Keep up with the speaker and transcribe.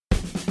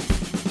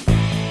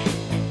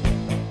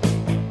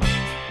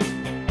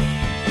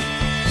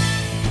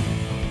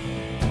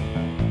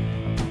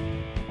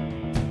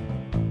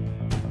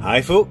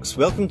Hi folks,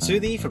 welcome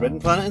to the Forbidden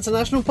Planet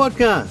International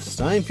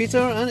podcast. I'm Peter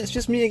and it's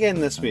just me again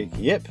this week.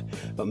 Yep,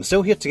 but I'm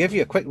still here to give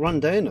you a quick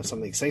rundown of some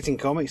of the exciting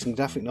comics and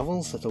graphic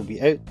novels that will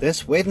be out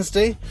this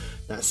Wednesday.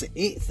 That's the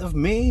 8th of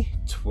May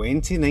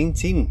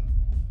 2019.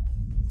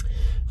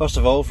 First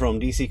of all, from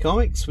DC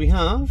Comics we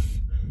have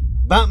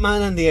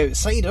Batman and the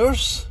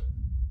Outsiders,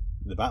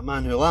 The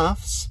Batman Who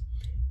Laughs,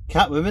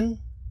 Catwoman,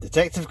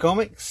 Detective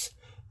Comics,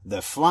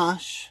 The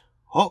Flash,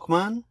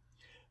 Hawkman,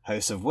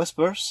 House of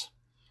Whispers,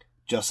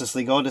 Justice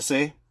League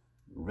Odyssey,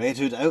 Red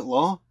Hood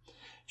Outlaw,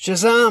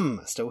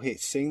 Shazam, I still hate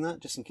saying that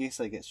just in case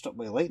I get struck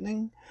by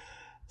lightning,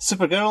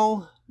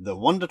 Supergirl, The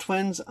Wonder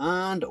Twins,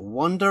 and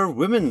Wonder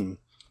Woman.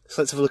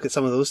 So let's have a look at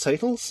some of those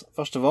titles.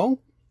 First of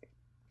all,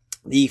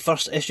 the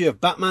first issue of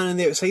Batman and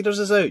the Outsiders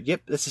is out.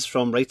 Yep, this is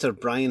from writer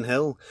Brian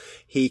Hill.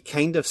 He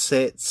kind of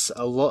sets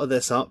a lot of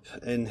this up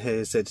in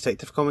his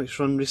Detective Comics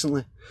run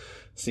recently.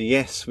 So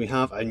yes, we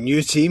have a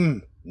new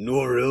team.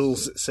 No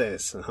rules, it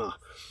says.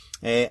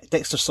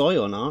 Dexter Soy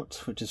on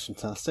art, which is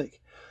fantastic.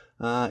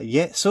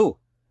 So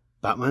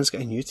Batman's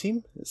got a new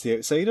team. It's the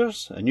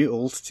Outsiders, a new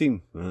old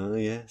team.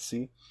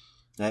 See.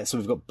 So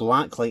we've got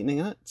Black Lightning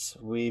in it.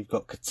 We've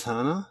got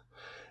Katana,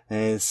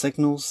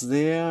 Signals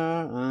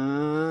there,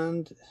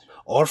 and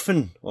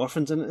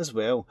Orphan's in it as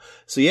well.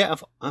 So yeah,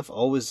 I've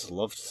always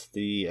loved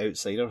the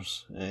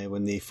Outsiders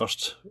when they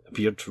first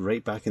appeared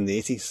right back in the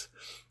 80s.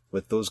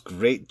 With those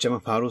great Jim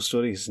Aparo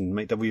stories and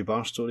Mike W.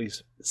 Barr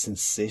stories.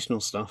 Sensational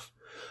stuff.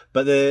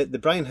 But the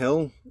Brian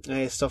Hill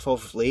stuff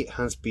of late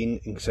has been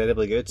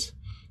incredibly good.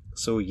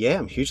 So yeah,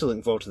 I'm hugely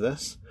looking forward to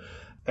this.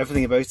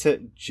 Everything about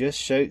it just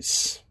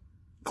shouts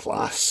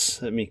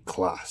class at me,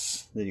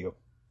 class. There you go.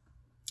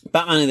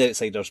 Batman and the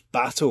Outsiders,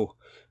 Battle,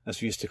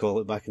 as we used to call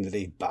it back in the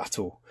day,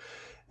 Battle.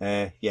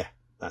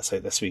 That's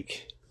out this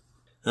week.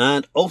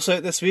 And also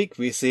out this week,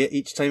 we say it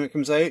each time it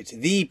comes out,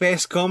 the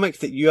best comic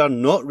that you are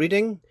not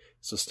reading,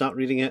 so start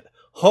reading it.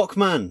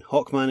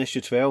 Hawkman issue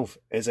 12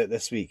 is out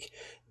this week.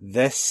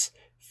 This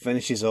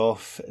finishes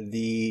off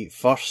the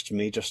first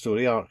major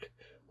story arc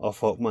of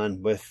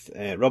Hawkman with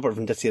Robert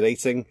Venditti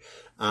writing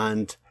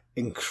and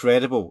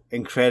incredible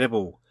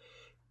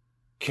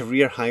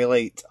career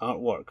highlight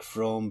artwork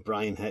from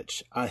Brian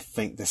Hitch. I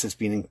think this has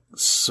been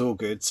so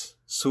good,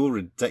 so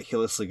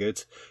ridiculously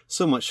good,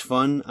 so much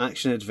fun,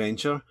 action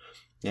adventure,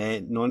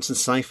 nonsense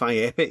sci-fi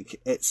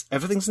epic.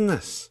 Everything's in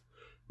this.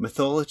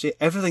 Mythology,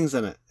 everything's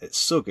in it. It's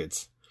so good.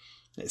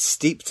 It's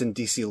steeped in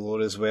DC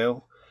lore as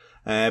well.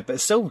 But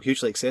it's still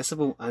hugely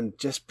accessible, and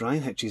just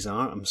Brian Hitch's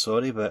art, I'm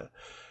sorry, but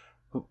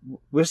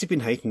where's he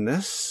been hiding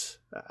this?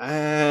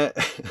 I'm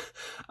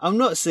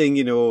not saying,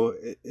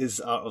 his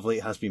art of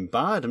late has been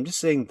bad. I'm just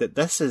saying that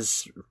this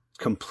has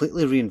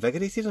completely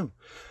reinvigorated him.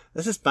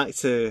 This is back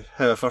to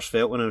how I first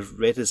felt when I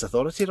read his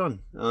Authority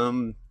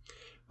run,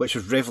 which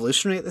was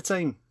revolutionary at the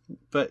time.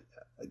 But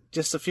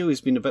just I feel he's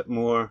been a bit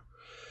more...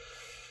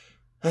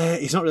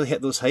 he's not really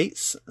hit those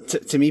heights,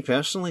 to me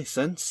personally,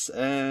 since.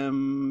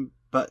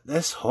 But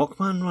this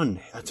Hawkman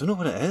run, I don't know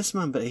what it is,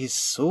 man, but he's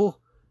so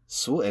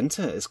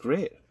into it. It's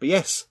great. But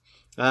yes,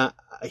 I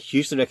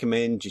hugely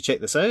recommend you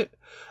check this out.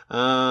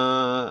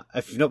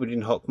 If you've not been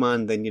reading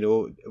Hawkman, then,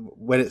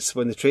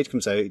 when the trade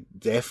comes out,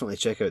 definitely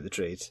check out the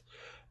trade.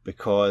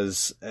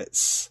 Because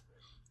it's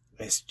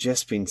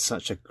just been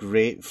such a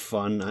great,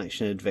 fun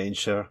action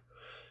adventure,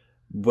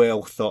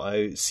 well thought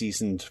out,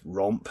 seasoned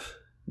romp.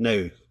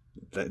 Now,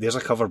 there's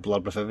a cover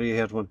blurb if ever you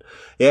heard one.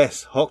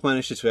 Yes, Hawkman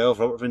issue 12,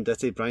 Robert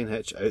Venditti, Brian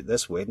Hitch, out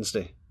this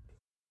Wednesday.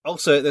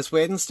 Also out this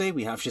Wednesday,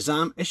 we have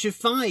Shazam issue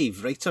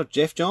 5, writer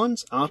Jeff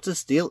Johns,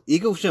 artist Dale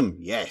Eaglesham.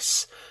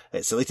 Yes,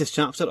 it's the latest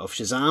chapter of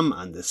Shazam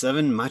and the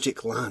 7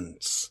 Magic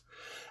Lands.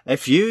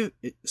 If you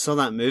saw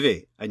that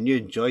movie and you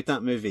enjoyed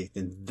that movie,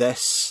 then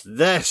this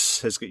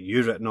has got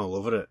you written all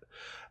over it.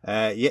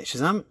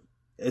 Shazam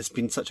has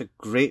been such a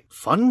great,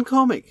 fun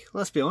comic,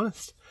 let's be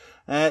honest.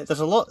 There's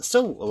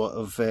still a lot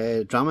of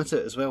drama to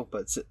it as well,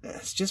 but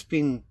it's just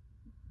been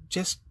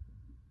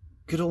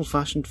good old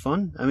fashioned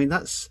fun. I mean,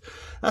 that's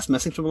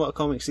missing from a lot of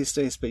comics these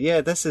days. But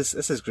yeah, this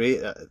is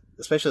great.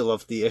 Especially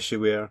love the issue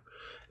where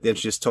they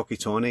introduced Toki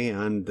Tawny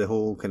and the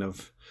whole kind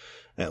of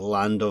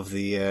land of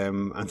the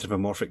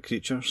anthropomorphic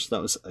creatures.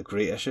 That was a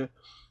great issue.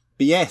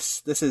 But yes,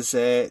 this is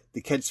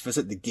the kids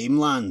visit the Game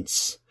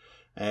Lands,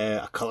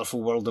 a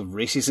colourful world of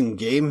races and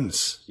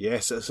games.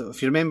 Yes, so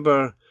if you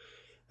remember.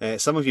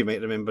 Some of you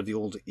might remember the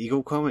old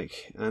Eagle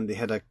comic, and they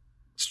had a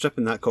strip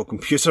in that called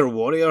Computer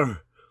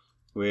Warrior,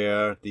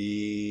 where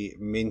the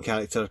main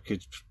character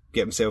could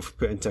get himself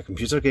put into a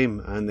computer game,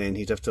 and then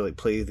he'd have to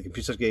play the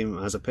computer game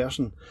as a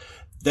person.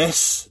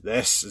 This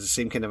is the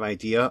same kind of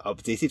idea,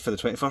 updated for the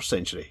 21st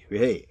century.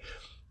 Hey.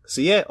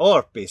 So yeah,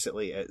 or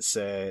basically it's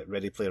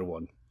Ready Player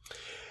One.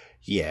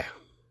 Yeah,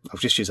 I'll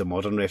just use a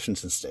modern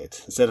reference instead.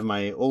 Instead of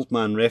my old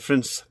man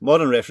reference,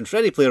 modern reference,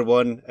 Ready Player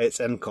One, it's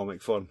in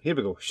comic form. Here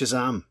we go,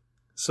 Shazam.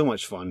 So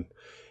much fun.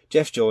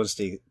 Jeff Johns,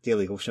 Dale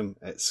Eaglesham,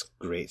 it's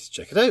great.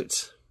 Check it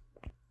out.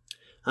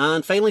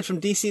 And finally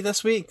from DC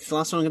this week, the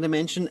last one I'm going to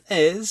mention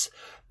is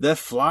The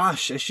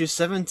Flash, issue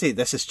 70.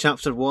 This is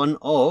chapter 1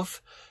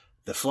 of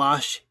The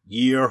Flash,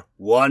 Year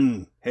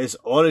 1. His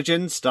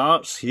origin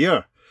starts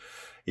here.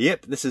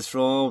 Yep, this is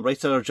from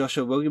writer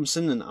Joshua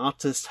Williamson and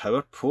artist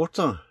Howard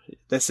Porter.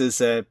 This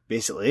is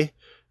basically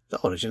the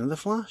origin of The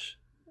Flash.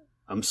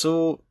 I'm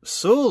so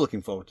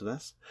looking forward to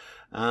this.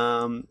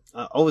 I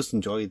always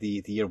enjoy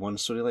the Year 1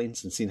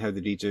 storylines and seeing how they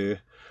redo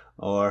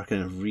or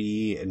kind of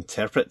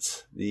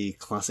reinterpret the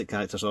classic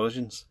character's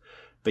origins.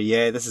 But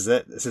yeah, this is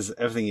it. This is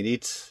everything you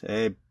need.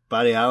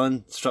 Barry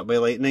Allen, struck by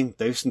lightning,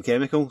 doused in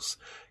chemicals,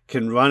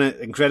 can run at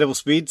incredible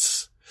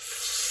speeds.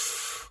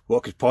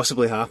 What could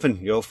possibly happen?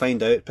 You'll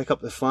find out. Pick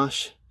up The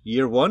Flash,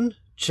 Year 1,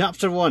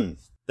 Chapter 1,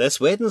 this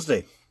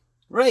Wednesday.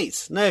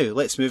 Right, now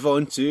let's move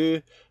on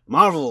to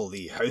Marvel,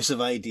 the House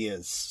of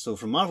Ideas. So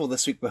from Marvel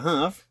this week we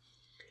have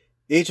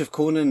Age of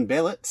Conan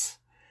Bellet,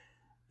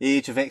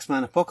 Age of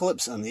X-Man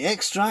Apocalypse and the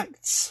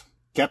Extracts,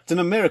 Captain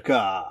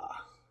America.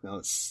 Well,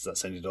 that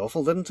sounded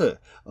awful, didn't it?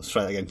 Let's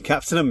try that again.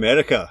 Captain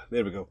America.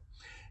 There we go.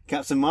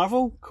 Captain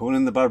Marvel,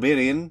 Conan the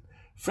Barbarian,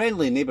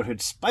 Friendly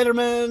Neighbourhood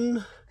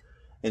Spider-Man,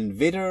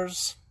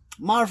 Invaders,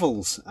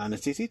 Marvels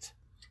Annotated,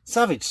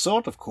 Savage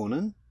Sword of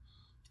Conan,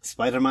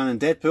 Spider-Man and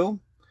Deadpool,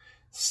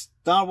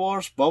 Star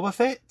Wars Boba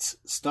Fett,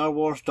 Star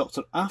Wars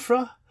Dr.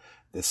 Aphra,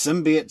 The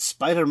Symbiote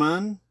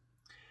Spider-Man,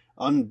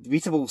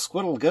 Unbeatable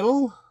Squirrel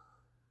Girl,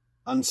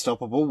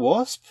 Unstoppable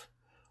Wasp,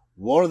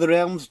 War of the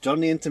Realms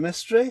Journey into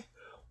Mystery,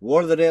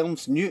 War of the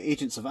Realms New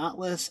Agents of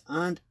Atlas,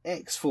 and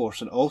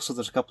X-Force. And also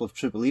there's a couple of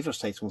True Believers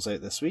titles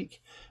out this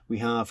week. We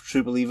have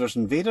True Believers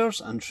Invaders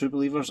and True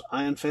Believers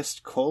Iron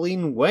Fist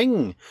Colleen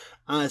Wing.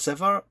 As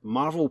ever,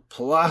 Marvel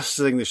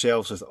plastering the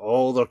shelves with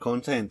all their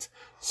content.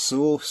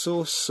 So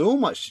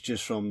much to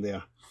choose from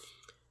there.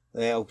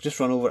 I'll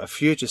just run over a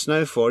few just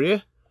now for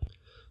you.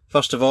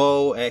 First of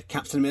all,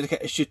 Captain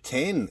America issue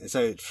 10 is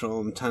out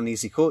from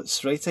Ta-Nehisi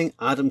Coates writing,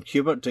 Adam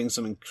Kubert doing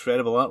some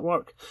incredible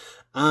artwork,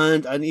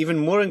 and an even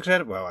more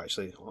incredible, well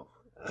actually,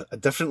 a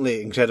differently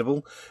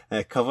incredible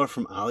cover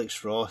from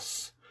Alex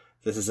Ross.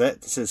 This is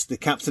it. This is the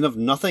Captain of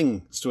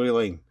Nothing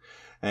storyline.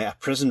 A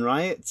prison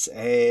riot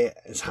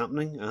is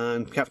happening,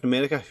 and Captain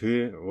America,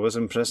 who was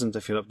imprisoned,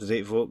 if you're up to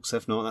date folks,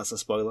 if not, that's a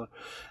spoiler,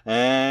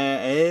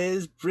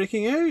 is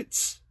breaking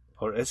out.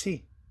 Or is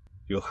he?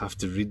 You'll have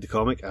to read the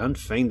comic and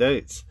find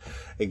out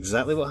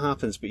exactly what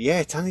happens. But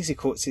yeah, Ta-Nehisi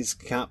Coates'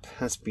 Cap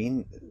has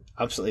been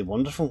absolutely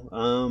wonderful.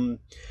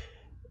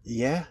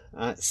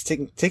 It's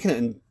taken it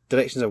in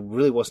directions I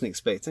really wasn't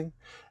expecting,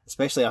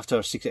 especially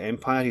after Secret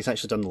Empire. He's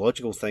actually done the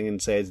logical thing and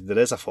said there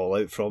is a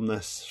fallout from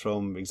this,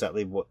 from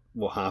exactly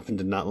what happened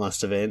in that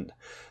last event.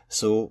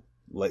 So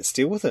let's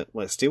deal with it.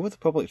 Let's deal with the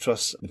public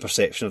trust, the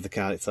perception of the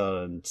character,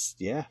 and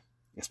yeah,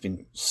 it's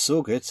been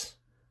so good.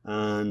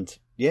 And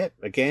yeah,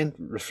 again,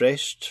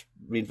 refreshed,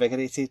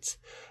 reinvigorated.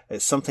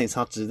 It's sometimes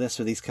hard to do this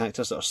with these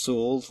characters that are so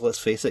old. Let's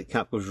face it,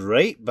 Cap goes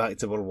right back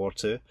to World War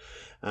II.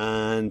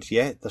 And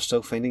yeah, they're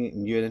still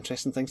finding new and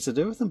interesting things to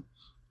do with them.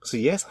 So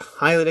yes,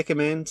 highly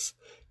recommend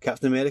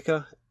Captain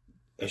America,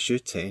 issue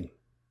 10.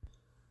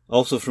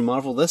 Also from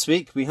Marvel this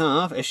week, we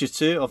have issue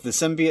 2 of The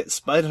Symbiote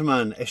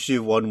Spider-Man.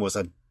 Issue 1 was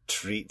a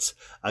treat.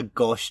 A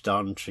gosh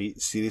darn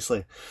treat,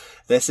 seriously.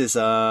 This is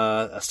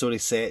a story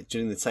set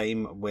during the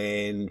time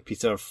when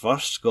Peter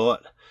first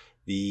got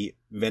the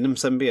Venom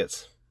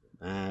symbiote,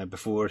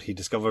 before he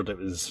discovered it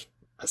was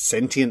a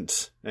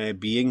sentient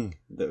being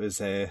that was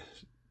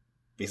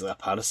basically a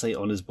parasite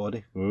on his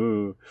body.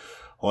 Ooh,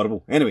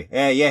 horrible. Anyway,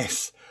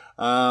 yes.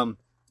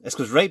 This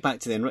goes right back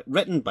to then,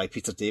 written by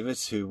Peter David,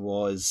 who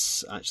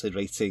was actually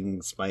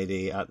writing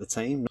Spidey at the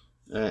time.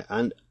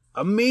 And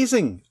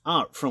amazing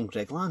art from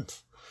Greg Land.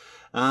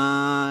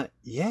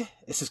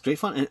 This is great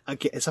fun. And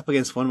it's up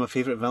against one of my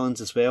favourite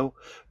villains as well,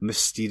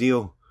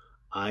 Mysterio.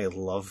 I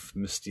love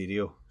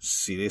Mysterio.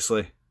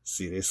 Seriously.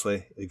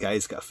 The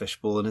guy's got a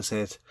fishbowl in his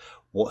head.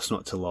 What's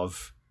not to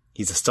love?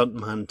 He's a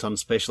stuntman turned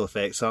special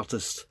effects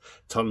artist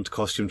turned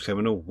costume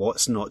criminal.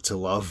 What's not to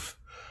love?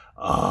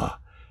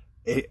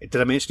 Did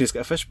I mention he's got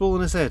a fishbowl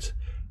in his head?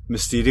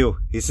 Mysterio.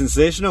 He's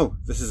sensational.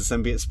 This is a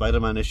Symbiote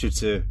Spider-Man issue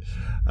 2.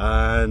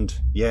 And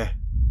yeah,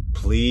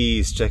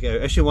 please check it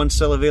out. Issue 1's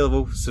still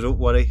available, so don't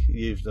worry.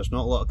 There's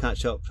not a lot of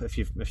catch up if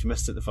you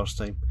missed it the first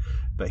time.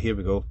 But here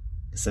we go.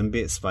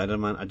 Symbiote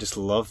Spider-Man. I just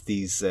love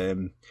these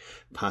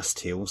past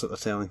tales that they're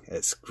telling.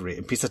 It's great.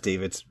 And Peter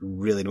David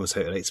really knows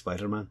how to write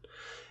Spider-Man.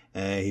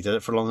 He did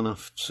it for long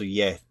enough. So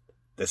yeah,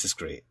 this is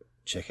great.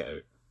 Check it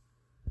out.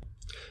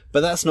 But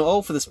that's not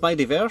all for the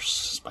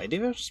Spideyverse.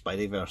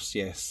 Spideyverse,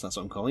 yes, that's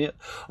what I'm calling it.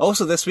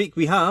 Also this week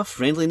we have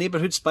Friendly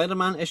Neighbourhood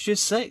Spider-Man issue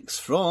 6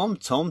 from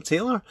Tom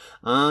Taylor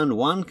and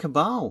Juan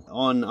Cabal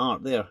on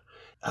art there.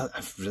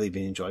 I've really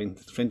been enjoying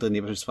Friendly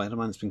Neighbourhood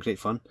Spider-Man. It's been great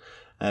fun.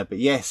 But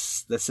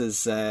yes, this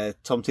is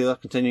Tom Taylor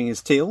continuing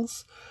his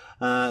tales.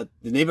 The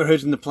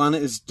neighbourhood and the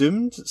planet is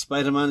doomed.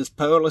 Spider-Man is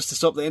powerless to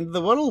stop the end of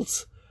the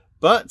world.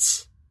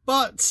 But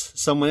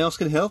someone else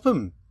can help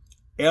him.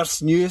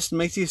 Earth's newest,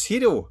 mightiest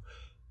hero,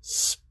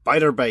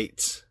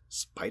 Spider-Bite.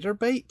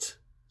 Spider-Bite.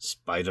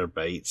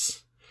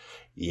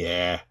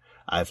 Yeah,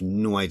 I have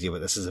no idea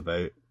what this is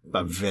about, but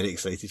I'm very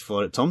excited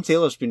for it. Tom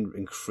Taylor's been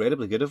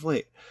incredibly good of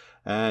late.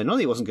 Not that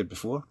he wasn't good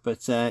before,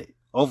 but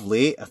of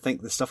late, I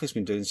think the stuff he's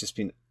been doing has just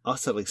been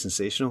utterly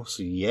sensational.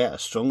 So yeah, I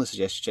strongly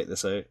suggest you check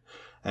this out.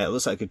 It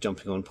looks like a good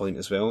jumping on point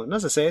as well. And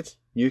as I said,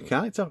 new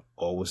character,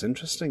 always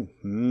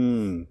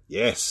interesting.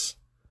 Yes.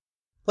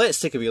 Let's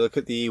take a wee look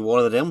at the War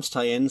of the Realms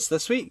tie-ins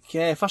this week.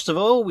 First of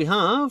all, we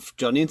have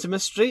Journey into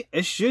Mystery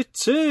Issue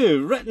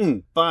 2,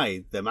 written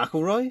by the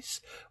McElroys,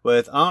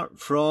 with art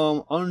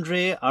from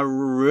Andre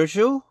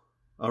Araujo.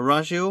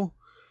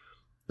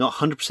 Not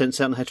 100%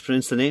 certain how to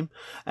pronounce the name,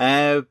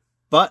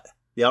 but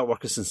the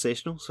artwork is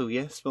sensational, so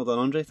yes, well done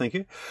Andre, thank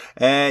you.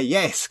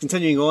 Yes,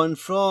 continuing on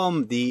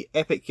from the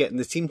epic getting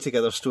the team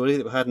together story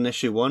that we had in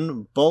issue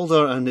 1,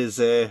 Balder and his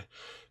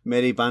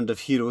merry band of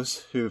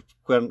heroes, who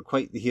weren't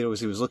quite the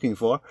heroes he was looking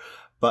for,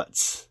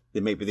 but they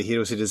might be the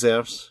heroes he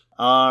deserves,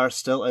 are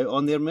still out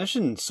on their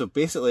mission. So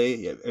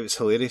basically, it was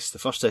hilarious. The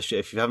first issue,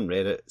 if you haven't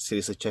read it,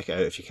 seriously check it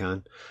out if you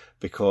can,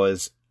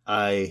 because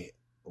I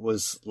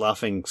was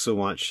laughing so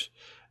much,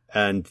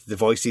 and the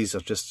voices are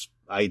just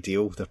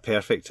ideal. They're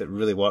perfect. It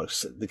really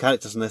works. The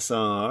characters in this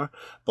are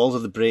Balder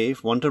the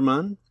Brave, Wonder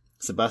Man,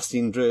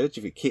 Sebastian Druid,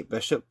 you've got Kate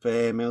Bishop,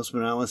 Miles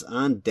Morales,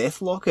 and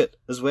Deathlocket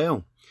as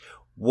well.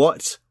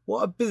 What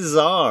a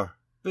bizarre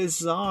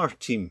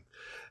team.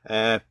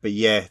 But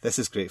yeah, this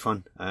is great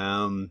fun.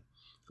 I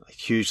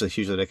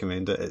hugely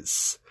recommend it.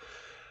 It's,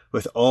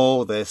 with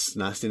all this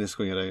nastiness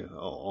going around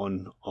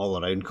on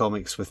all around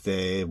comics with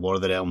the War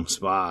of the Realms,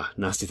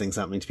 nasty things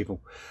happening to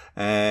people,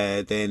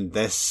 then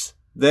this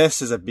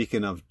is a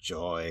beacon of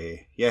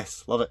joy.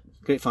 Yes, love it.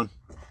 Great fun.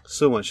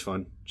 So much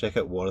fun. Check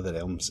out War of the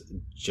Realms,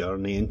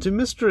 Journey into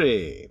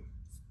Mystery.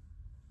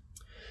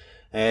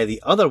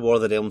 The other War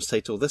of the Realms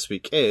title this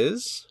week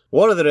is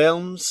War of the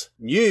Realms,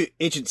 New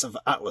Agents of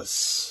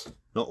Atlas.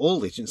 Not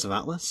Old Agents of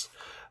Atlas,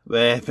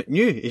 but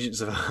New Agents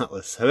of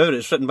Atlas. However,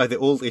 it's written by the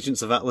Old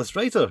Agents of Atlas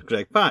writer,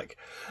 Greg Pak.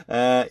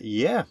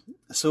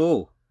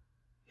 So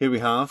here we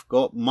have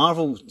got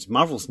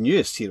Marvel's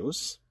newest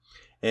heroes.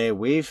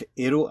 Wave,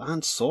 Arrow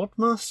and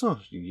Swordmaster.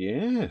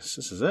 Yes,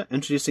 this is it.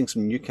 Introducing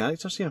some new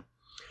characters here.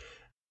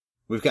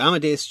 We've got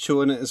Amadeus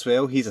Cho in it as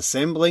well. He's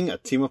assembling a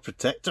team of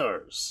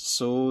protectors.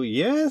 So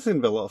yeah, it's going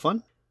to be a lot of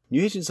fun.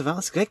 New Agents of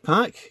Atlas, Greg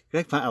Pak,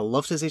 I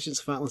loved his Agents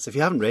of Atlas. If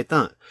you haven't read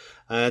that,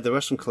 there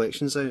were some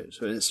collections out,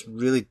 so it's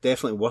really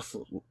definitely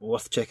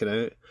worth checking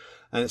out.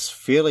 And it's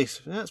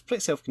pretty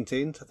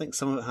self-contained. I think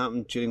some of it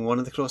happened during one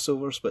of the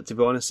crossovers, but to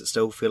be honest, it's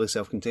still fairly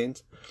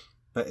self-contained.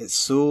 But it's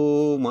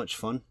so much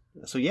fun.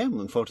 So yeah, I'm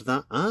looking forward to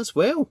that as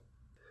well.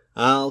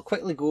 I'll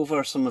quickly go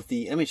over some of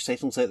the Image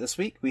titles out this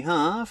week. We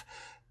have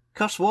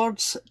Curse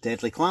Words,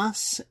 Deadly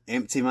Class,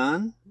 Empty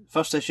Man,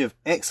 first issue of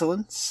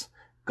Excellence,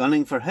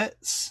 Gunning for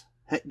Hits,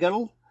 Hit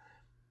Girl,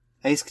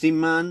 Ice Cream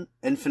Man,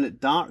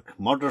 Infinite Dark,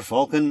 Murder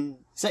Falcon,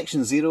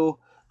 Section 0,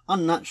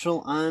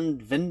 Unnatural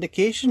and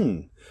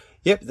Vindication.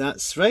 Yep,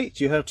 that's right.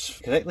 You heard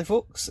correctly,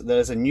 folks. There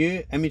is a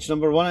new Image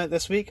number 1 out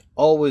this week.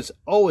 Always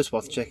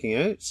worth checking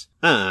out.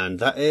 And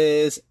that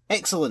is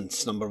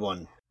Excellence number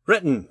 1.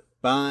 Written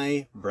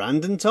by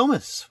Brandon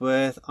Thomas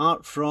with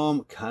art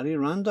from Carrie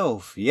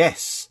Randolph.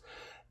 Yes,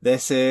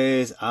 this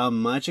is a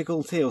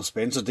magical tale.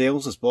 Spencer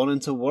Dales is born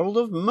into a world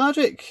of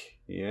magic.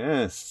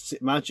 Yes,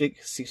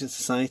 magic, secret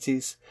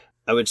societies.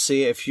 I would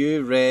say if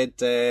you read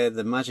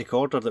the Magic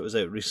Order that was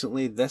out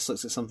recently, this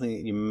looks like something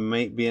that you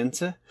might be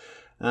into.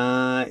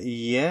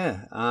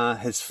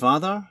 His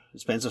father,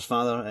 Spencer's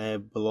father,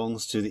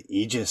 belongs to the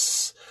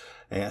Aegis,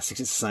 a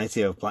secret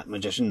society of black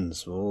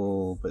magicians.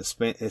 Oh, but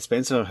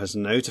Spencer has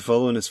now to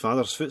follow in his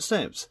father's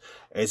footsteps.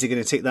 Is he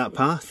going to take that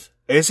path?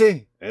 Is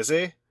he?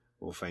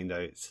 We'll find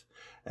out.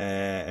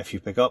 If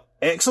you pick up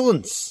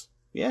Excellence.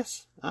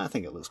 Yes, I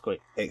think it looks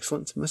quite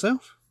excellent to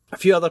myself. A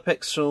few other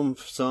picks from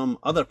some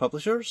other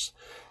publishers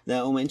that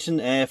I'll mention.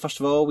 First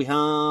of all, we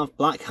have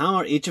Black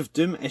Hammer Age of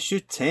Doom issue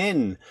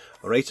 10.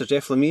 Writer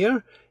Jeff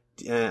Lemire,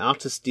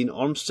 artist Dean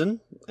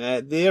Ormston.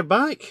 They're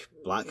back.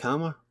 Black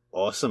Hammer.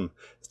 Awesome.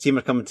 The team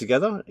are coming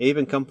together. Abe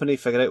and company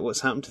figure out what's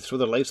happened to throw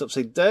their lives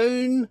upside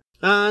down.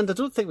 And I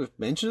don't think we've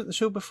mentioned it in the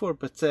show before,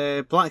 but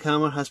Black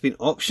Hammer has been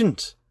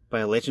auctioned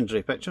by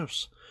Legendary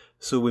Pictures.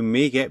 So we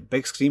may get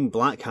big screen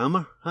Black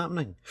Hammer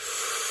happening,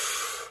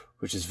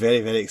 which is very,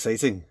 very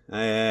exciting.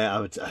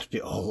 I'd be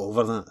all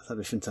over that. That'd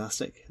be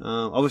fantastic.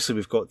 Obviously,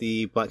 we've got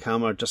the Black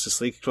Hammer Justice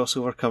League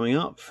crossover coming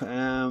up,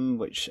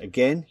 which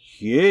again,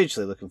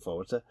 hugely looking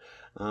forward to.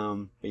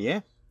 But yeah,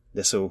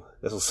 this'll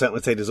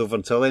certainly tide us over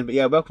until then. But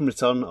yeah, welcome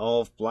return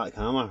of Black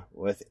Hammer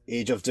with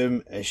Age of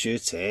Doom issue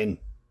 10.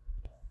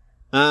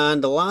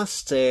 And the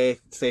last title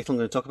I'm going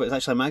to talk about is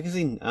actually a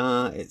magazine.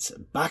 It's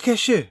Back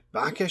Issue.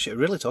 I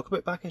really talk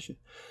about Back Issue.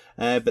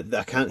 But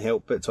I can't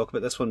help but talk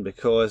about this one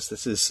because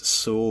this is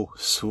so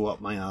up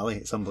my alley.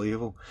 It's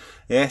unbelievable.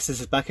 Yes, this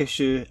is Back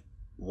Issue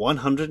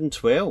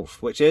 112,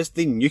 which is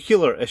the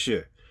nuclear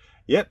issue.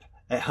 Yep,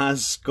 it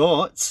has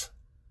got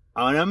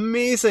an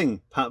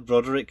amazing Pat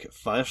Broderick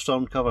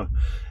Firestorm cover.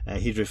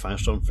 He drew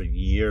Firestorm for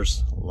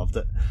years. Loved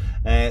it.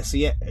 So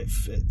yeah, it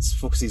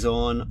focuses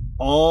on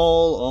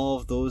all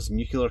of those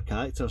nuclear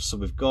characters. So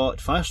we've got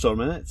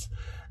Firestorm in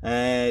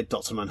it,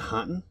 Dr.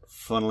 Manhattan,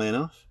 funnily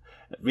enough,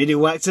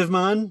 Radioactive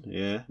Man,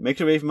 yeah,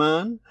 Microwave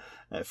Man,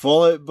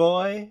 Fallout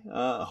Boy,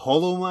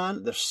 Hollow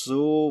Man. There's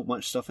so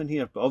much stuff in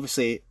here, but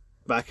obviously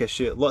back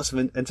issue, lots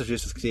of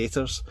interviews with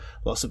creators,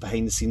 lots of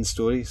behind the scenes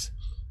stories.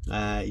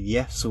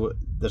 So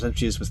there's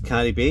interviews with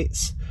Carrie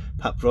Bates,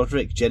 Pat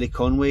Broderick, Jerry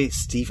Conway,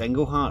 Steve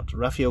Englehart,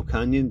 Raphael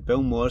Canyon,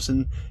 Bill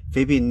Morrison,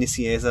 Fabian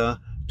Nicieza,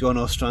 John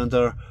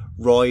Ostrander,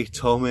 Roy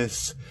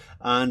Thomas,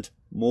 and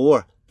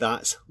more.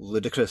 That's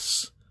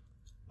ludicrous.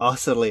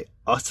 Utterly,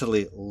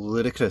 utterly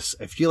ludicrous.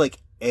 If you like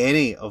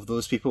any of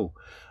those people,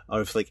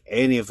 or if you like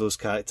any of those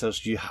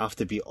characters, you have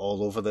to be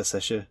all over this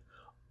issue.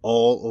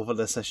 All over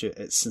this issue.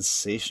 It's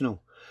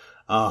sensational.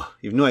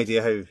 You've no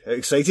idea how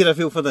excited I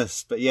feel for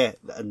this. But yeah,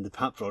 and the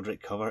Pat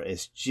Broderick cover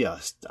is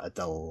just a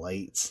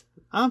delight.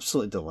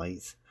 Absolute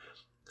delight.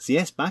 So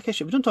yes, back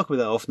issue. We don't talk about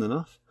that often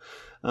enough.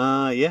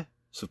 Yeah.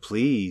 So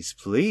please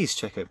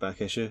check out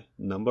back issue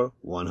number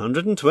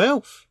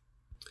 112.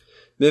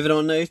 Moving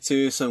on now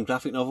to some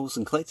graphic novels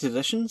and collected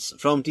editions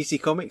from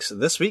DC Comics.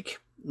 This week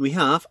we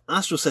have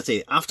Astro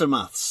City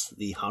Aftermaths,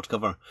 the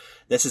hardcover.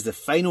 This is the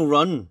final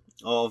run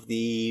of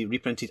the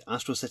reprinted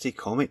Astro City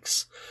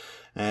comics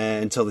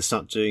until they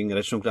start doing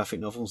original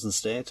graphic novels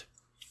instead.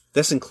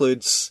 This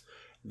includes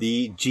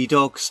the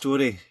G-Dog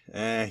story.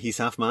 He's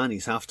half man,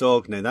 he's half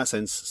dog. Now that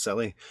sounds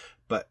silly,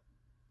 but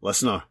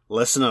listener,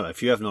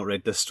 if you have not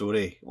read this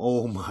story,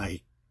 oh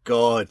my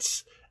god,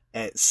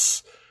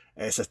 it's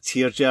a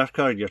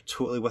tearjerker. You're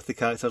totally with the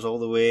characters all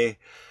the way.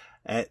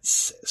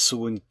 It's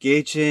so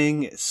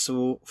engaging. It's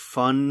so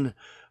fun.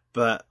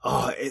 But,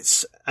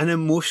 it's an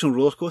emotional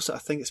rollercoaster. I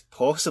think it's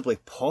possibly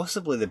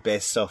the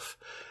best stuff,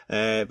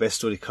 best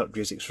story Kurt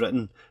Busiek's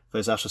written for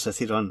his Astro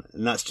City run.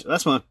 And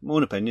that's my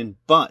own opinion.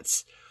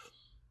 But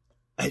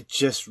it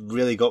just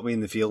really got me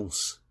in the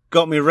feels.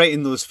 Got me right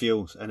in those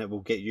feels. And it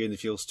will get you in the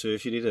feels too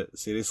if you read it.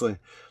 Seriously.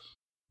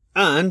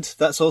 And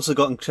that's also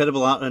got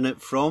incredible art in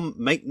it from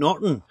Mike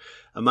Norton,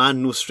 a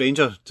man no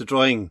stranger to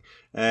drawing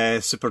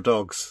super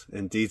dogs.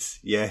 Indeed,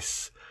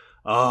 yes.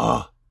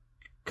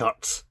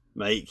 Kurt,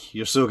 Mike,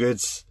 you're so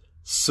good.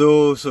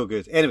 So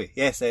good. Anyway,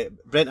 yes,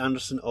 Brent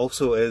Anderson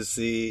also is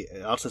the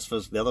artist for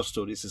the other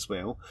stories as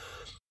well,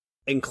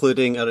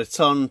 including a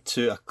return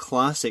to a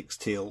classics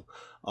tale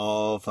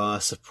of a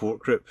support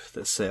group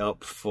that's set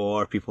up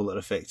for people that are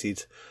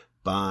affected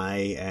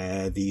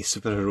by the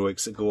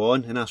superheroics that go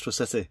on in Astro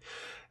City.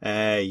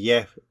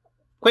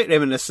 Quite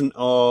reminiscent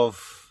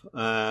of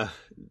a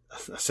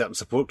certain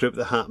support group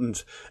that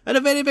happened in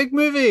a very big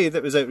movie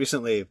that was out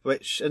recently,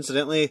 which,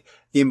 incidentally,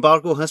 the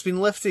embargo has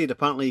been lifted.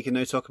 Apparently you can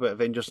now talk about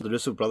Avengers. The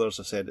Russo brothers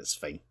have said it's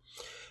fine.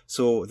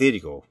 So there you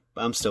go.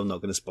 But I'm still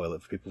not going to spoil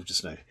it for people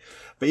just now.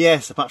 But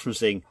yes, apart from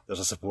saying there's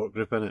a support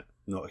group in it,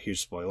 not a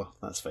huge spoiler,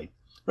 that's fine.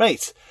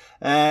 Right,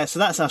 so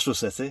that's Astro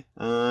City,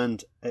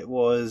 and it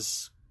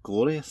was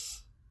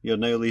glorious. You're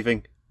now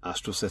leaving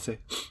Astro City.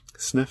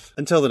 Sniff.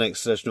 Until the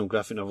next original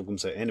graphic novel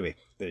comes out. Anyway,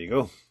 there you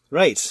go.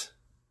 Right.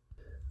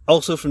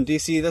 Also from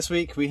DC this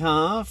week, we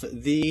have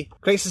the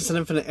Crisis on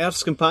Infinite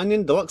Earths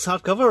Companion Deluxe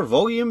Hardcover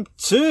Volume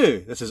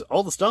 2. This is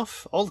all the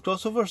stuff, all the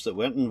crossovers that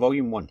weren't in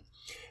Volume 1.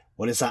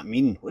 What does that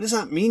mean?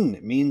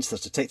 It means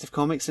there's Detective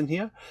Comics in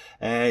here.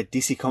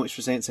 DC Comics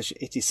presents issue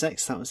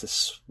 86. That was the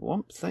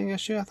Swamp Thing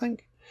issue, I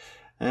think.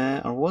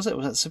 Or was it?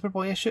 Was that the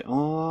Superboy issue?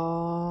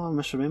 Oh, I'm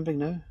misremembering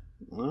now.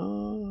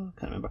 Oh,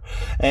 can't remember.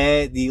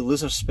 The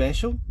Loser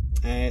Special,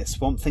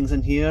 Swamp Thing's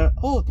in here.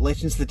 Oh,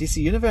 Legends of the DC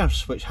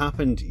Universe, which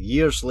happened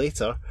years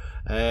later,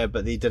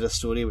 but they did a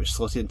story which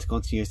slotted into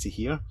continuity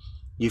here.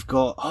 You've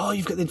got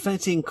the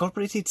Infinity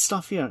Incorporated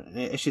stuff here,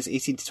 issues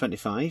 18 to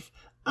 25,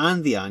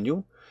 and the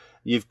annual.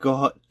 You've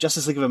got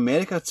Justice League of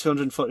America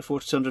 244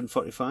 to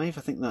 245.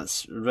 I think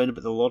that's around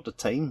about the Lord of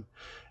Time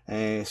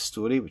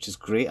story, which is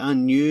great,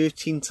 and New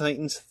Teen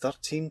Titans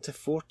 13 to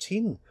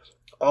 14,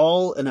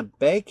 all in a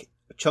big,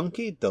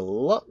 chunky,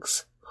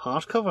 deluxe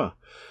hardcover.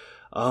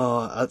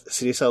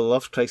 Seriously, I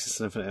love Crisis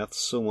on Infinite Earths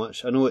so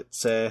much. I know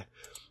it's kind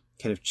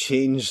of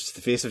changed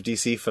the face of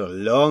DC for a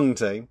long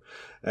time.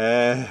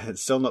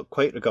 It's still not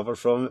quite recovered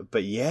from it,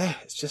 but yeah,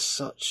 it's just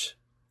such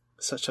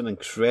an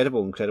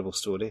incredible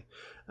story,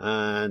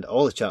 and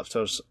all the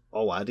chapters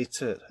all added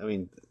to it. I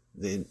mean,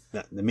 the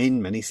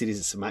main miniseries,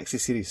 it's a maxi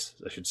series,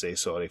 I should say.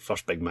 Sorry,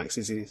 first big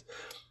maxi series.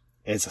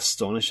 Is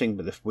astonishing,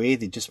 but the way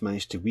they just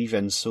managed to weave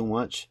in so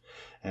much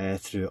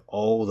through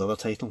all the other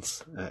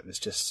titles, it was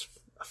just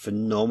a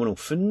phenomenal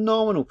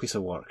piece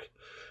of work.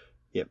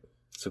 Yep.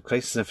 So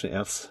Crisis on Infinite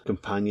Earths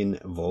Companion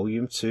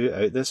Volume 2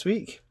 out this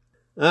week.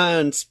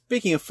 And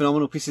speaking of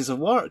phenomenal pieces of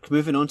work,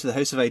 moving on to the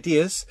House of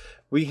Ideas,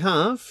 we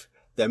have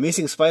The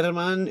Amazing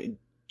Spider-Man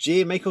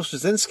J. Michael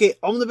Straczynski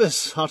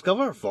Omnibus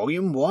Hardcover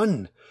Volume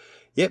 1.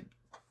 Yep,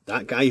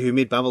 that guy who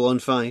made Babylon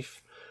 5.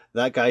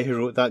 That guy who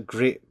wrote that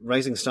great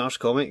Rising Stars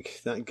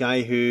comic. That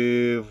guy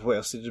who... What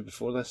else did he do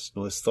before this?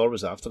 No, Thor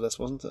was after this,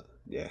 wasn't it?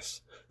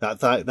 Yes.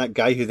 That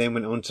guy who then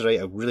went on to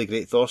write a really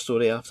great Thor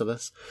story after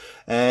this.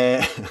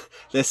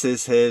 This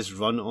is his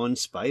run on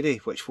Spidey,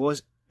 which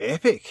was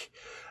epic.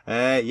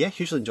 Yeah,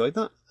 hugely enjoyed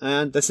that.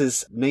 And this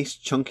is nice,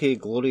 chunky,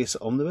 glorious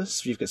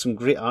omnibus. You've got some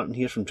great art in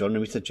here from John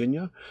Romita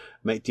Jr.,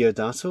 Mike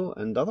Deodato,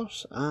 and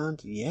others.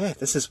 And yeah,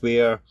 this is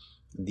where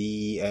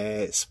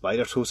the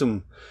Spider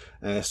Totem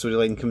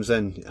storyline comes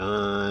in,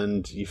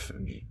 and you've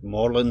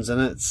Morland's in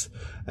it.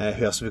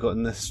 Who else have we got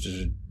in this?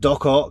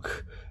 Doc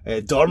Ock,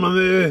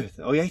 Dormammu.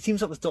 Oh yeah, he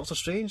teams up with Doctor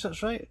Strange.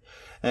 That's right.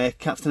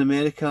 Captain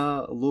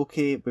America,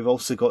 Loki. We've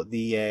also got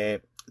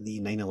the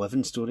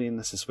 9/11 story in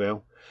this as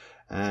well.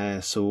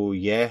 So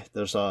yeah,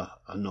 there's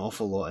an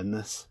awful lot in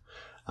this.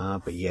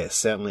 But yeah,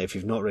 certainly if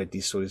you've not read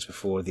these stories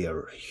before, they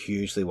are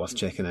hugely worth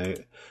checking out.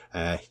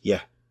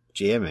 Yeah,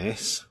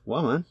 JMS.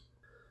 What, man?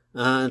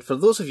 And for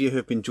those of you who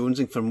have been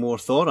jonesing for more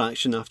Thor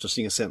action after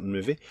seeing a certain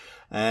movie,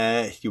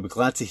 you'll be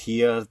glad to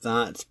hear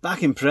that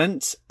back in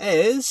print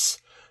is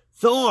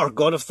Thor,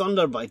 God of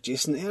Thunder by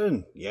Jason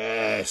Aaron.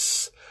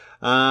 Yes.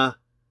 Yeah,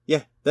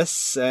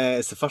 this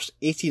is the first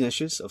 18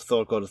 issues of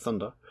Thor, God of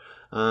Thunder.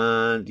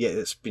 And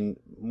yeah,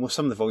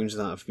 some of the volumes of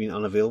that have been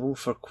unavailable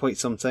for quite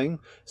some time.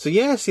 So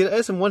yes, here it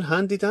is in one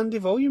handy dandy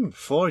volume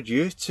for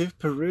you to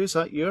peruse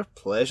at your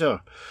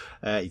pleasure.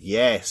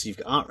 Yes, you've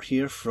got art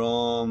here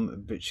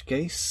from Butch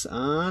Geiss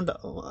and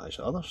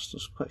actually others.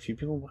 There's quite a few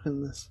people working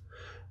on this.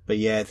 But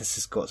yeah, this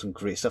has got some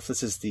great stuff.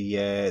 This is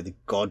the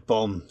God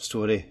Bomb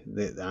story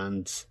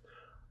and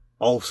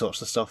all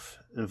sorts of stuff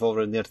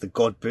involved in there. The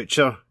God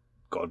Butcher.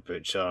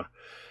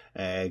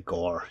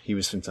 Gore, he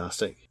was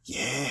fantastic.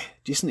 Yeah,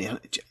 Jason Aaron,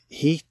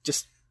 he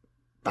just,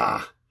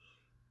 there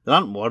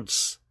aren't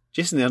words.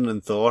 Jason Aaron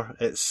and Thor,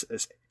 it's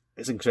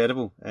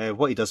incredible.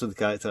 What he does with the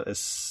character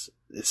it's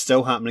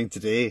still happening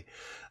today,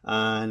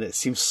 and it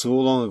seems so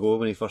long ago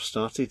when he first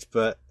started,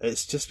 but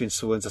it's just been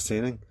so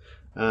entertaining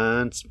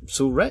and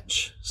so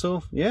rich.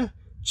 So yeah,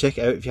 check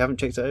it out if you haven't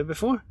checked it out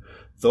before.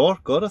 Thor,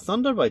 God of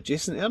Thunder by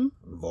Jason Aaron,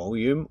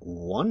 Volume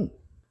 1.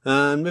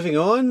 And moving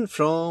on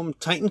from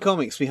Titan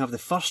Comics, we have the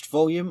first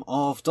volume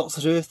of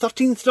Doctor Who,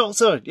 13th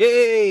Doctor.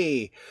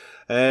 Yay!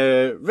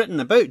 Written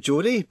about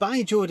Jodie,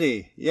 by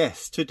Jodie.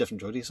 Yes, two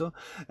different Jodies, so.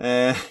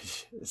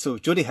 So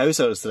Jodie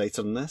Hauser is the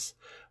writer in this,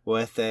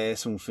 with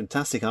some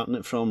fantastic art in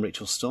it from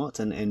Rachel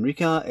Stott and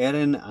Enrica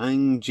Erin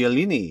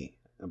Angelini,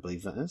 I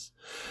believe that is.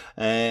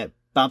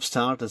 Babs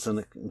Tarr does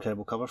an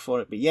incredible cover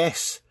for it, but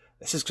yes,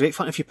 this is great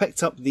fun. If you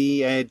picked up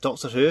the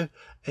Doctor Who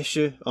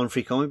issue on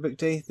Free Comic Book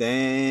Day,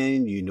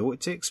 then you know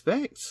what to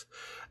expect.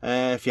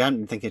 If you hadn't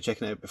been thinking of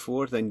checking it out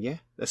before, then yeah,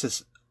 this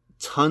is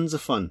tons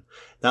of fun.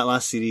 That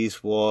last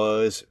series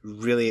was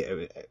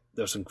really,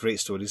 there's some great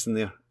stories in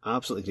there.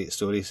 Absolutely great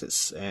stories.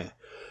 It's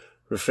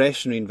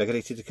refreshed and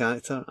reinvigorated the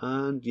character,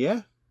 and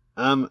yeah,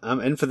 I'm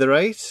in for the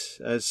ride.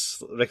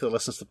 As regular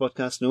listeners to the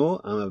podcast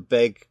know, I'm a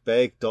big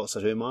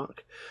Doctor Who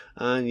mark,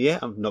 and yeah,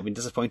 I've not been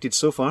disappointed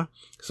so far.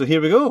 So here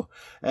we go.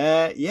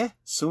 Yeah,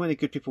 so many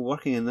good people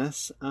working in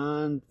this,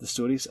 and the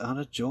stories are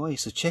a joy.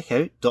 So check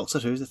out Doctor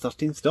Who, the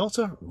 13th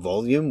Doctor,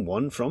 Volume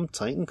 1 from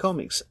Titan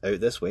Comics, out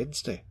this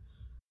Wednesday.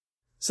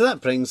 So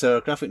that brings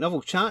our graphic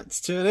novel chat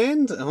to an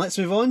end, and let's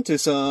move on to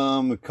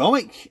some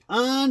comic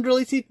and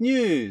related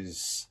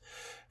news.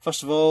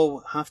 First of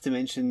all, have to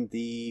mention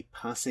the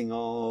passing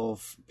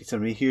of Peter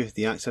Mayhew,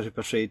 the actor who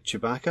portrayed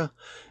Chewbacca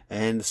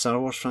in the Star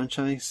Wars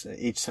franchise, at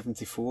age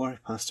 74. He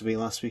passed away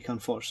last week,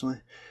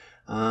 unfortunately.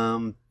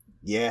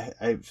 Yeah,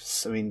 I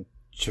mean,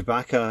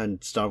 Chewbacca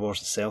and Star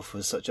Wars itself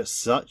was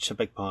such a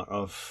big part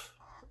of,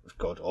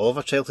 God, all of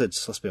our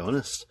childhoods, let's be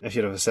honest. If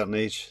you're of a certain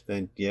age,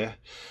 then yeah,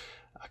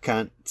 I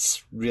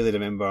can't really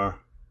remember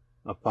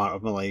a part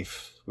of my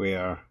life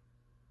where,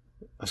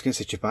 I was going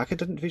to say Chewbacca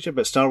didn't feature,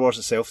 but Star Wars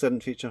itself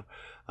didn't feature.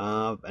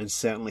 And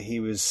certainly he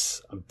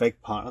was a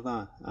big part of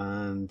that.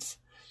 And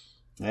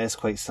it's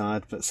quite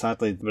sad, but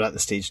sadly we're at the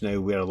stage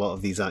now where a lot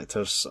of these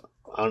actors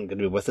aren't going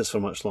to be with us for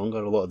much longer.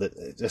 A lot of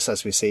the, just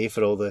as we say,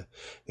 for all the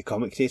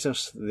comic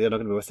creators, they're not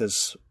going to be with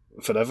us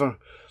forever.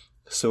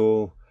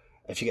 So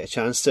if you get a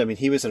chance to, I mean,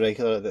 he was a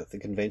regular at the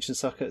convention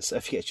circuits.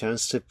 If you get a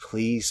chance to,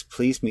 please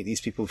meet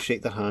these people,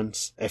 shake their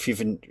hands. If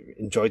you've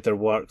enjoyed their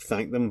work,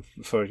 thank them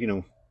for,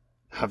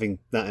 having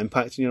that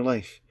impact in your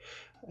life.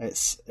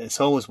 It's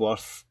always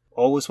worth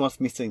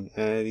meeting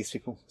these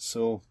people.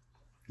 So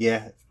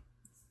yeah,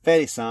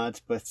 very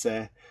sad, but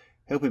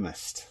he'll be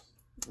missed.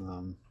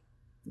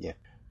 Yeah,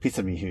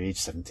 Peter Mayhew, age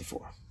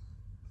 74.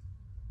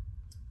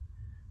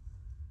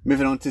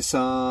 Moving on to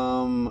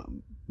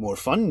some more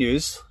fun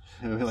news,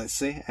 let's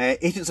say.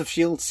 Agents of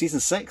S.H.I.E.L.D. Season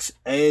 6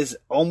 is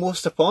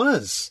almost upon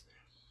us.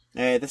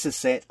 This is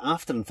set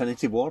after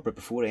Infinity War, but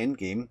before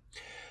Endgame.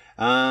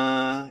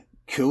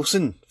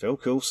 Phil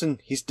Coulson,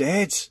 he's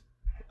dead.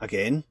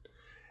 Again.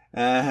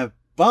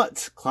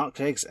 But Clark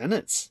Gregg's in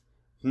it.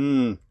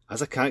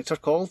 As a character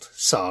called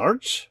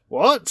Sarge?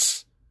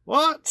 What?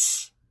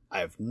 I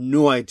have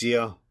no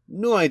idea.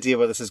 No idea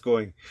where this is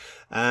going.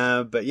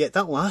 But yeah,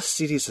 that last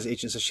series of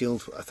Agents of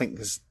S.H.I.E.L.D. I think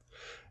is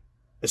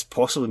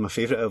possibly my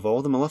favourite of all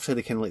of them. I loved how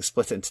they kind of like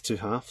split it into two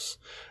halves.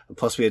 And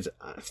plus we had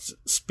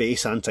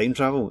space and time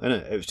travel in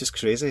it. It was just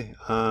crazy.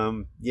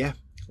 Yeah,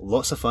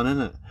 lots of fun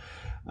in it.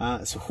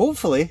 So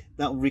hopefully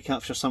that will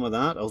recapture some of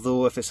that,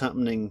 although if it's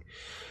happening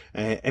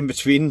in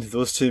between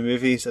those two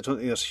movies, I don't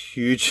think there's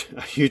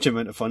a huge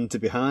amount of fun to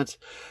be had.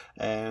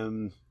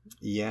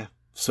 Yeah,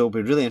 so it'll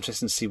be really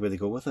interesting to see where they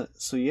go with it.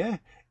 So yeah,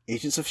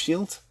 Agents of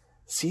S.H.I.E.L.D.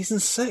 Season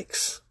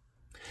 6.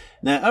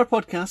 Now, our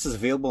podcast is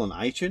available on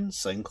iTunes,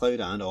 SoundCloud,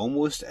 and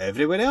almost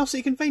everywhere else that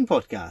you can find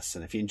podcasts.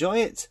 And if you enjoy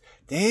it,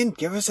 then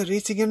give us a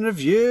rating and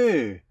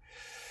review.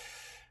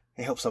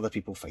 It helps other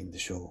people find the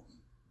show.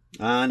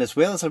 And as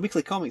well as our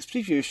weekly comics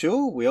preview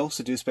show, we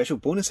also do special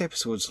bonus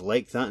episodes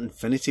like that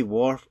Infinity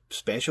War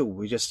special.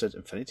 We just did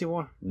Infinity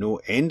War? No,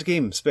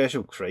 Endgame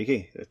special.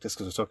 Crikey, just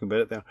because we're talking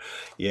about it there.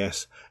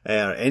 Yes,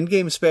 our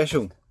Endgame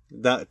special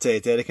that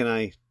Derek and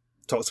I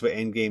talked about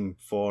Endgame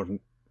for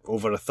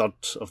over a third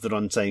of the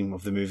runtime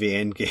of the movie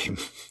Endgame.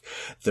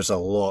 There's a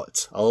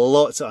lot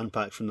to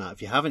unpack from that.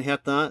 If you haven't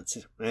heard that,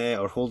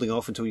 or holding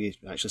off until you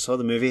actually saw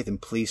the movie, then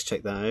please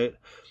check that out.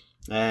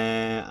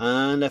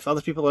 And if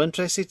other people are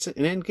interested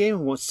in Endgame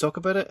and want to talk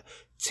about it,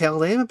 tell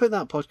them about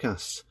that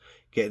podcast.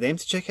 Get them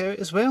to check it out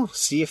as well.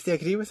 See if they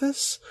agree with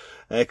us.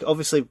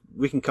 Obviously,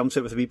 we can come to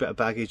it with a wee bit of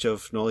baggage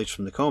of knowledge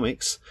from the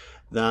comics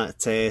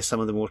that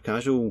some of the more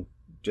casual,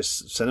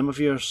 just cinema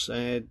viewers,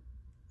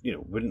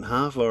 wouldn't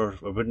have or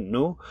wouldn't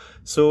know.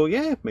 So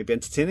yeah, it might be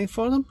entertaining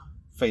for them.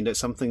 Find out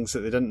some things that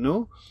they didn't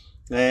know,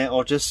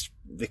 or just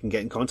they can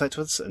get in contact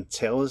with us and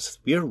tell us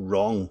we're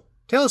wrong.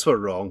 Tell us we're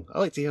wrong. I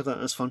like to hear that.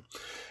 That's fun.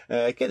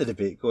 Get the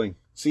debate going.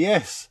 So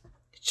yes,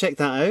 check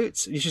that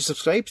out. You should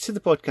subscribe to the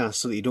podcast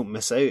so that you don't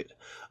miss out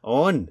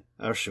on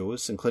our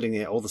shows,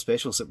 including all the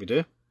specials that we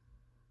do.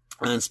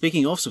 And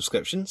speaking of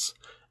subscriptions,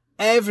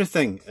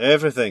 everything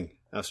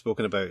I've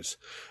spoken about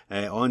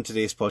on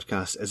today's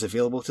podcast is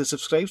available to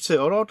subscribe to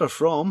or order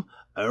from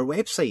our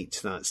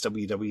website. That's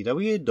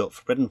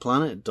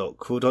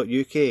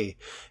www.forbiddenplanet.co.uk.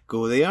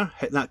 Go there,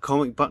 hit that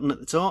comic button at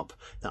the top.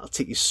 That'll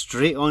take you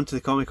straight onto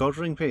the comic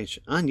ordering page.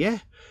 And yeah,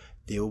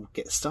 they'll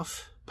get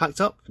stuff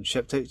packed up and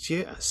shipped out to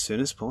you as soon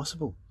as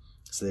possible.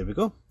 So there we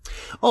go.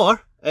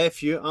 Or,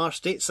 if you are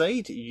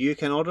stateside, you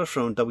can order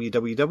from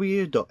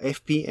www.fpnyc.com.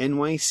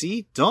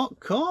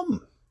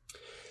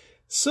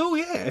 So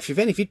yeah, if you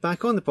have any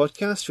feedback on the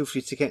podcast, feel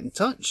free to get in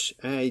touch.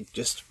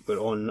 We're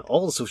on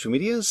all the social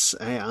medias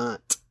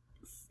at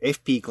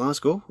FP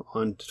Glasgow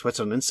on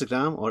Twitter and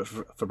Instagram, or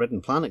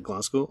Forbidden Planet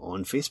Glasgow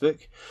on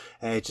Facebook.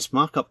 Just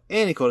mark up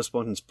any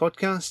correspondence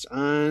podcast,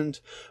 and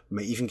we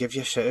might even give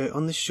you a shout out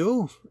on the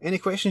show. Any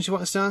questions you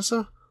want us to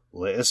answer?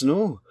 Let us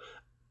know.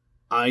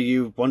 Are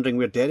you wondering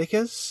where Derek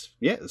is?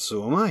 Yeah,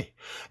 so am I.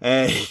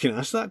 You can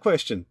ask that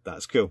question.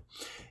 That's cool.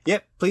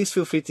 Yep, please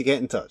feel free to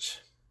get in touch.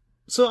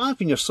 So I've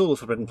been your solo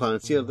Forbidden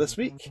Planeteer this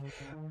week,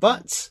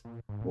 but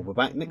we'll be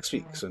back next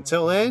week. So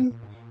until then,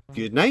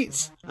 good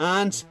night,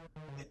 and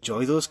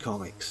enjoy those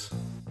comics.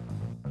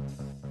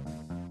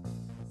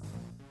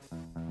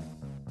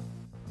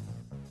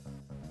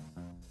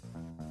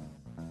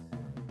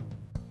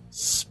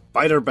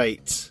 Spider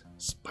Bite.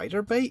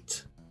 Spider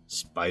Bite?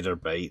 Spider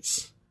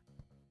Bites.